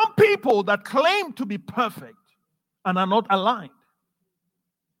there are some people that claim to be perfect and are not aligned.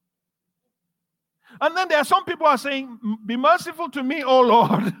 And then there are some people who are saying, be merciful to me, O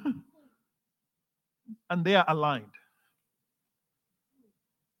Lord. And they are aligned.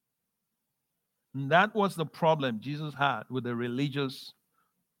 And that was the problem Jesus had with the religious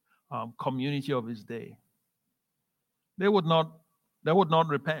community of his day. They would not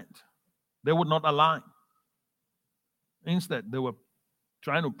repent. They would not align. Instead, they were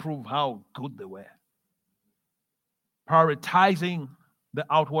trying to prove how good they were, prioritizing the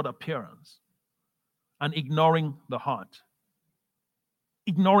outward appearance and ignoring the heart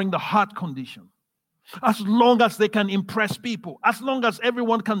condition. As long as they can impress people, as long as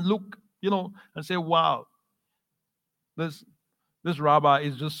everyone can look, and say, wow, this rabbi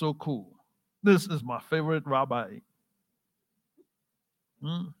is just so cool. This is my favorite rabbi.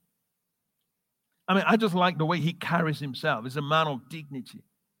 I just like the way he carries himself. He's a man of dignity.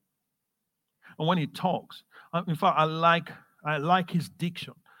 And when he talks, in fact, I like his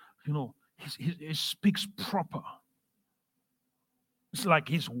diction. He speaks proper. It's like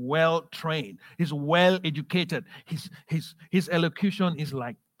he's well trained. He's well educated. His elocution is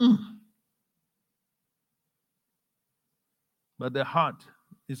like, But the heart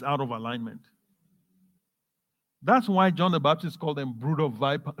is out of alignment. That's why John the Baptist called them brood of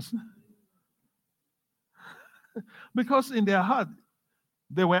vipers. Because in their heart,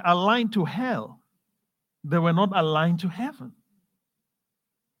 they were aligned to hell. They were not aligned to heaven.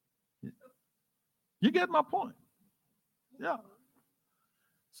 You get my point? Yeah.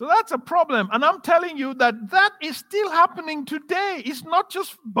 So that's a problem. And I'm telling you that is still happening today. It's not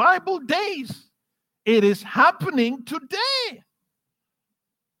just Bible days. It is happening today.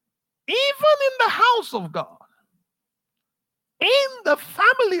 Even in the house of God. In the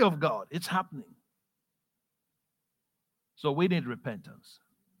family of God, it's happening. So we need repentance.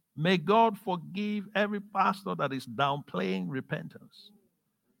 May God forgive every pastor that is downplaying repentance.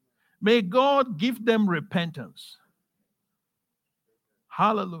 May God give them repentance.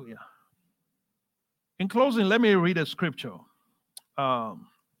 Hallelujah. In closing, let me read a scripture. 2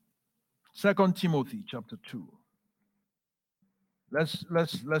 Timothy chapter 2. Let's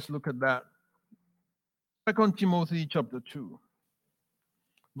look at that. 2 Timothy chapter 2.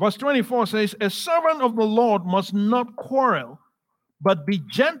 Verse 24 says, a servant of the Lord must not quarrel, but be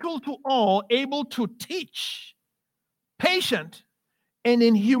gentle to all, able to teach, patient, and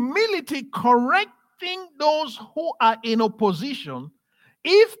in humility correcting those who are in opposition,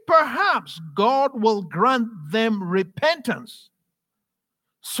 if perhaps God will grant them repentance,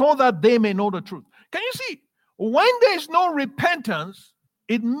 so that they may know the truth. Can you see? When there is no repentance,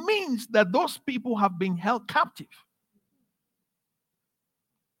 it means that those people have been held captive.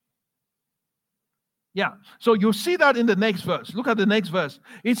 Yeah, so you see that in the next verse. Look at the next verse.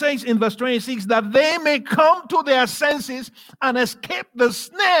 It says in verse 26 that they may come to their senses and escape the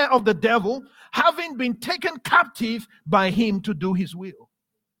snare of the devil, having been taken captive by him to do his will.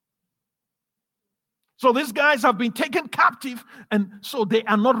 So these guys have been taken captive, and so they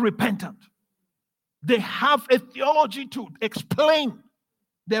are not repentant. They have a theology to explain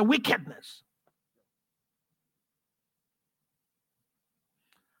their wickedness.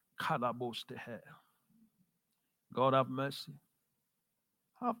 God have mercy.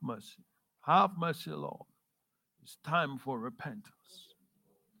 Have mercy. Have mercy, Lord. It's time for repentance.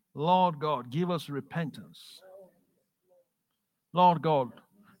 Lord God, give us repentance. Lord God,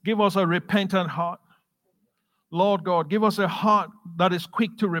 give us a repentant heart. Lord God, give us a heart that is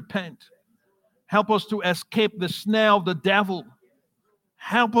quick to repent. Help us to escape the snare of the devil.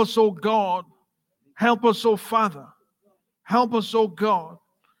 Help us, oh God. Help us, oh Father. Help us, oh God.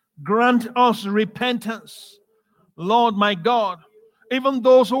 Grant us repentance. Lord, my God, even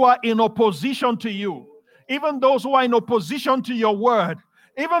those who are in opposition to you, even those who are in opposition to your word,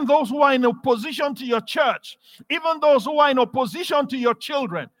 even those who are in opposition to your church, even those who are in opposition to your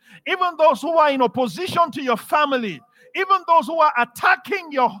children, even those who are in opposition to your family, even those who are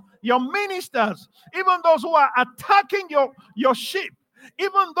attacking your ministers, even those who are attacking your sheep,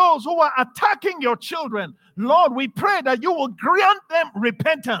 even those who are attacking your children, Lord, we pray that you will grant them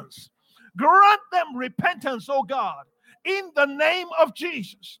repentance. Grant them repentance, oh God, in the name of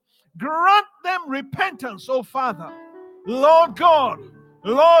Jesus. Grant them repentance, oh Father. Lord God,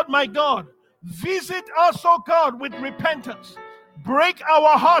 Lord my God, visit us, oh God, with repentance. Break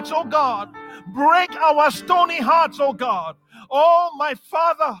our hearts, oh God. Break our stony hearts, oh God. Oh my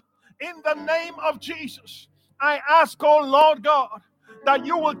Father, in the name of Jesus, I ask, oh Lord God, that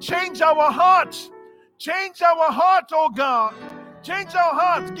you will change our hearts. Change our hearts, oh God. Change our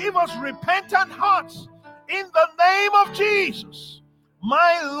hearts. Give us repentant hearts in the name of Jesus.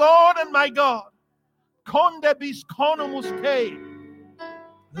 My Lord and my God. Konde biskonomus ke.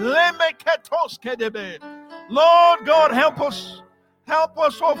 Lemeketos kedebe. Lord God, help us. Help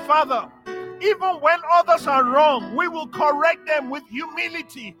us, oh Father. Even when others are wrong, we will correct them with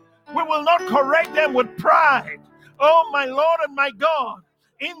humility. We will not correct them with pride. Oh, my Lord and my God,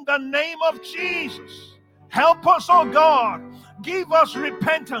 in the name of Jesus, help us, oh God. Give us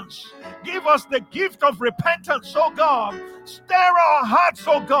repentance. Give us the gift of repentance, oh God. Stir our hearts,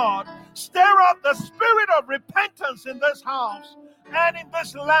 oh God. Stir up the spirit of repentance in this house and in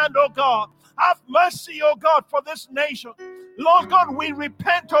this land, oh God. Have mercy, oh God, for this nation. Lord God, we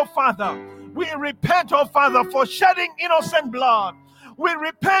repent, oh Father. We repent, oh Father, for shedding innocent blood. We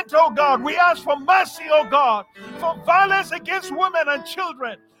repent, oh God. We ask for mercy, oh God, for violence against women and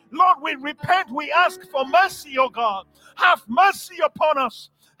children. Lord, we repent. We ask for mercy, oh God. Have mercy upon us.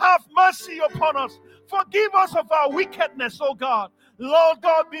 Have mercy upon us. Forgive us of our wickedness, oh God. Lord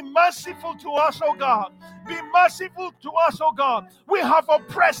God, be merciful to us, oh God. Be merciful to us, oh God. We have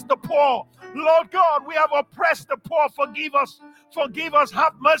oppressed the poor. Lord God, we have oppressed the poor. Forgive us. Forgive us.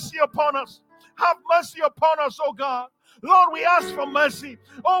 Have mercy upon us. Have mercy upon us, oh God. Lord, we ask for mercy.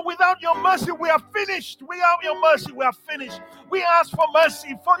 Oh, without your mercy, we are finished. Without your mercy, we are finished. We ask for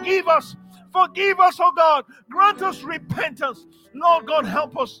mercy. Forgive us. Forgive us, oh God. Grant us repentance. Lord God,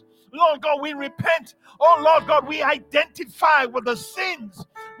 help us. Lord God, we repent. Oh, Lord God, we identify with the sins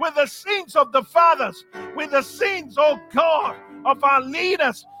of the fathers, with the sins, oh God, of our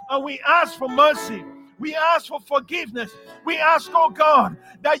leaders. And we ask for mercy. We ask for forgiveness. We ask, oh God,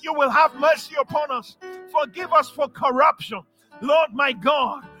 that you will have mercy upon us. Forgive us for corruption. Lord, my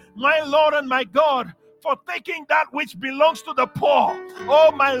God, my Lord and my God, for taking that which belongs to the poor.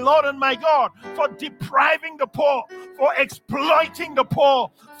 Oh, my Lord and my God, for depriving the poor, for exploiting the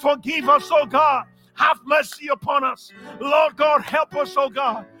poor. Forgive us, oh God. Have mercy upon us. Lord God, help us, oh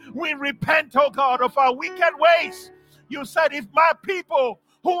God. We repent, oh God, of our wicked ways. You said, if my people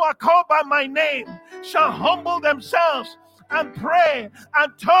who are called by my name shall humble themselves and pray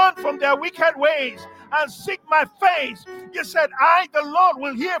and turn from their wicked ways and seek my face, you said, I, the Lord,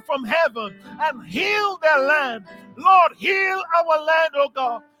 will hear from heaven and heal their land. Lord, heal our land, oh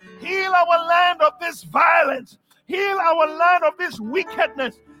God. Heal our land of this violence. Heal our land of this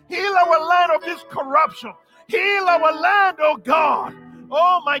wickedness. Heal our land of this corruption. Heal our land, oh God.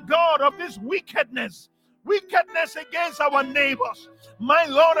 Oh my God, of this wickedness. Wickedness against our neighbors. My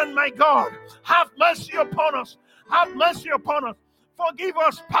Lord and my God, have mercy upon us. Have mercy upon us. Forgive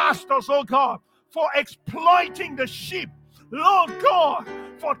us, pastors, oh God, for exploiting the sheep. Lord God,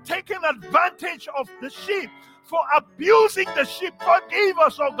 for taking advantage of the sheep, for abusing the sheep. Forgive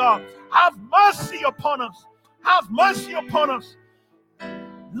us, oh God. Have mercy upon us. Have mercy upon us.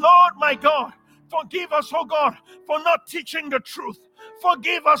 Lord, my God, forgive us, oh God, for not teaching the truth.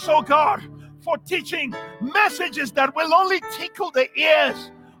 Forgive us, oh God, for teaching messages that will only tickle the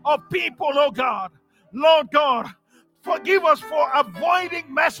ears of people, oh God. Lord God, forgive us for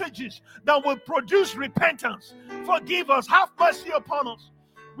avoiding messages that will produce repentance. Forgive us. Have mercy upon us.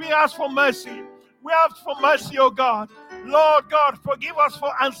 We ask for mercy. We ask for mercy, oh God. Lord God, forgive us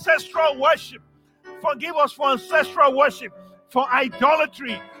for ancestral worship. Forgive us for ancestral worship, for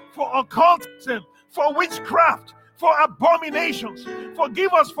idolatry, for occultism, for witchcraft, for abominations.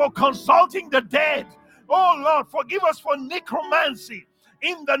 Forgive us for consulting the dead. Oh Lord, forgive us for necromancy.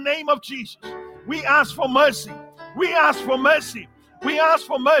 In the name of Jesus, we ask for mercy. We ask for mercy. We ask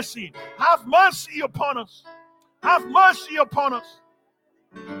for mercy. Have mercy upon us. Have mercy upon us.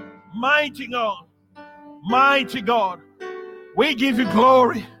 Mighty God. Mighty God. We give you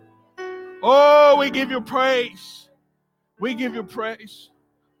glory. Oh, we give you praise. We give you praise.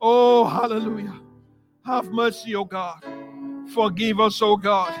 Oh, hallelujah. Have mercy, oh God. Forgive us, oh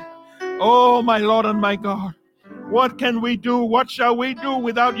God. Oh, my Lord and my God. What can we do? What shall we do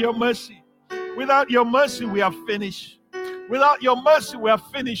without your mercy? Without your mercy, we are finished. Without your mercy, we are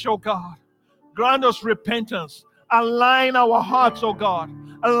finished, oh God. Grant us repentance. Align our hearts, oh God.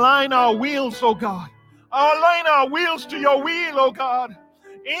 Align our wheels, oh God. Align our wheels to your wheel, oh God.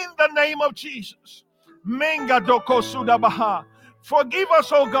 In the name of Jesus. Forgive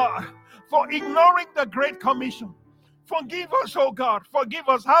us, oh God, for ignoring the Great Commission. Forgive us, oh God. Forgive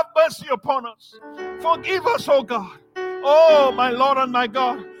us. Have mercy upon us. Forgive us, oh God. Oh, my Lord and my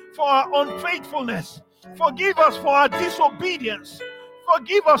God, for our unfaithfulness. Forgive us for our disobedience.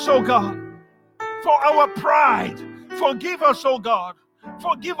 Forgive us, oh God, for our pride. Forgive us, oh God.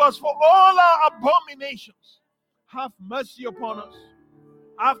 Forgive us for all our abominations. Have mercy upon us.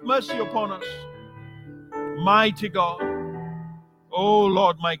 Have mercy upon us. Mighty God. Oh,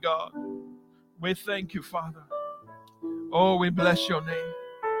 Lord, my God. We thank you, Father. Oh, we bless your name.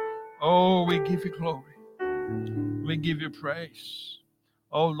 Oh, we give you glory. We give you praise.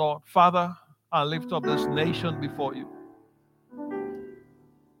 Oh, Lord. Father, I lift up this nation before you.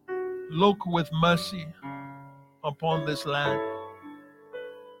 Look with mercy upon this land.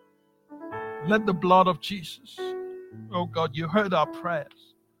 Let the blood of Jesus, oh God, you heard our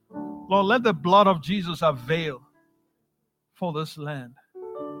prayers. Lord, let the blood of Jesus avail for this land.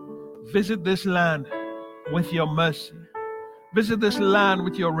 Visit this land with your mercy. Visit this land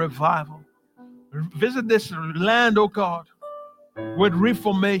with your revival. Visit this land, oh God, with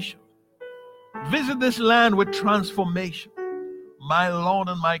reformation. Visit this land with transformation. My Lord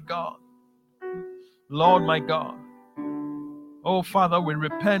and my God. Lord, my God. Oh, Father, we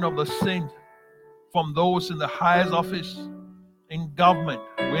repent of the sin from those in the highest office in government.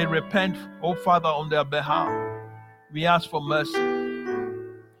 We repent, oh Father, on their behalf. We ask for mercy.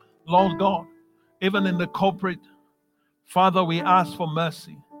 Lord God, even in the corporate, Father, we ask for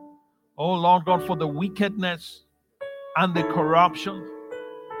mercy. Oh Lord God, for the wickedness and the corruption,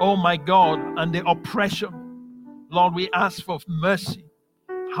 oh my God, and the oppression. Lord, we ask for mercy.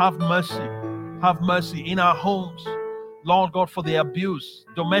 Have mercy. Have mercy in our homes. Lord God, for the abuse,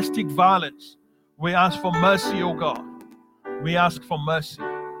 domestic violence. We ask for mercy, oh God. We ask for mercy.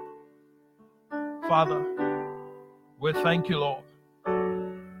 Father, we thank you, Lord.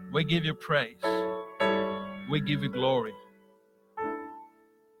 We give you praise. We give you glory.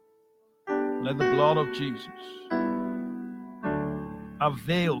 Let the blood of Jesus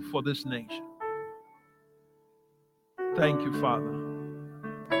avail for this nation. Thank you, Father.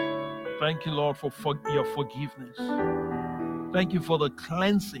 Thank you, Lord, for your forgiveness. Thank you for the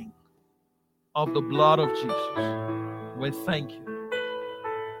cleansing of the blood of Jesus. We thank you.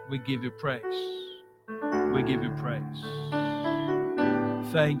 We give you praise. We give you praise.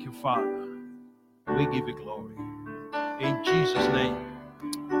 Thank you, Father. We give you glory. In Jesus' name,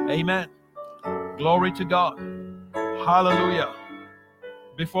 amen. Glory to God. Hallelujah.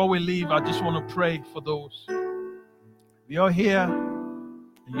 Before we leave, I just want to pray for those. If you're here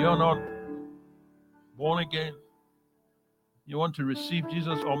and you're not born again, you want to receive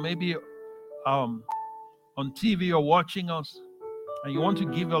Jesus, or maybe on TV you're watching us and you want to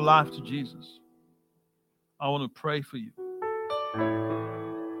give your life to Jesus, I want to pray for you.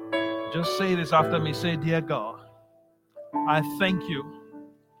 Just say this after me. Say, dear God, I thank you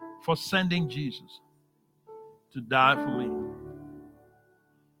for sending Jesus to die for me.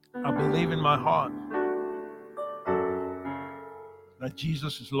 I believe in my heart that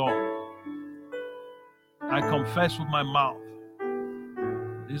Jesus is Lord. I confess with my mouth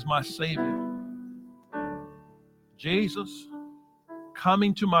He is my Savior. Jesus, come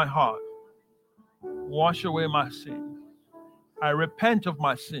into my heart. Wash away my sin. I repent of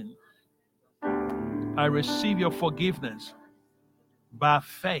my sin. I receive your forgiveness by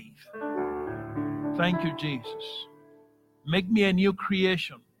faith. Thank you, Jesus. Make me a new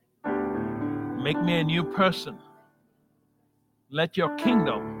creation. Make me a new person. Let your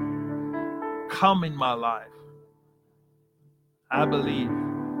kingdom come in my life. I believe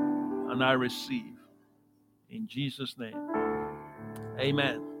and I receive. In Jesus' name.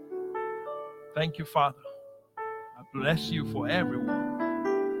 Amen. Thank you, Father. I bless you for everyone.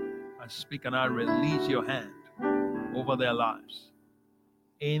 I speak and I release your hand over their lives.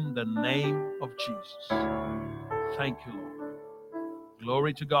 In the name of Jesus. Thank you, Lord.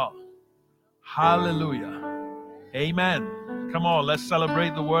 Glory to God. Hallelujah. Amen. Come on, let's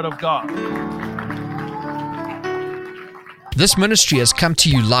celebrate the word of God. This ministry has come to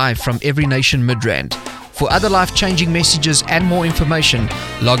you live from Every Nation Midrand. For other life-changing messages and more information,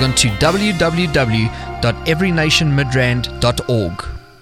 log on to www.everynationmidrand.org.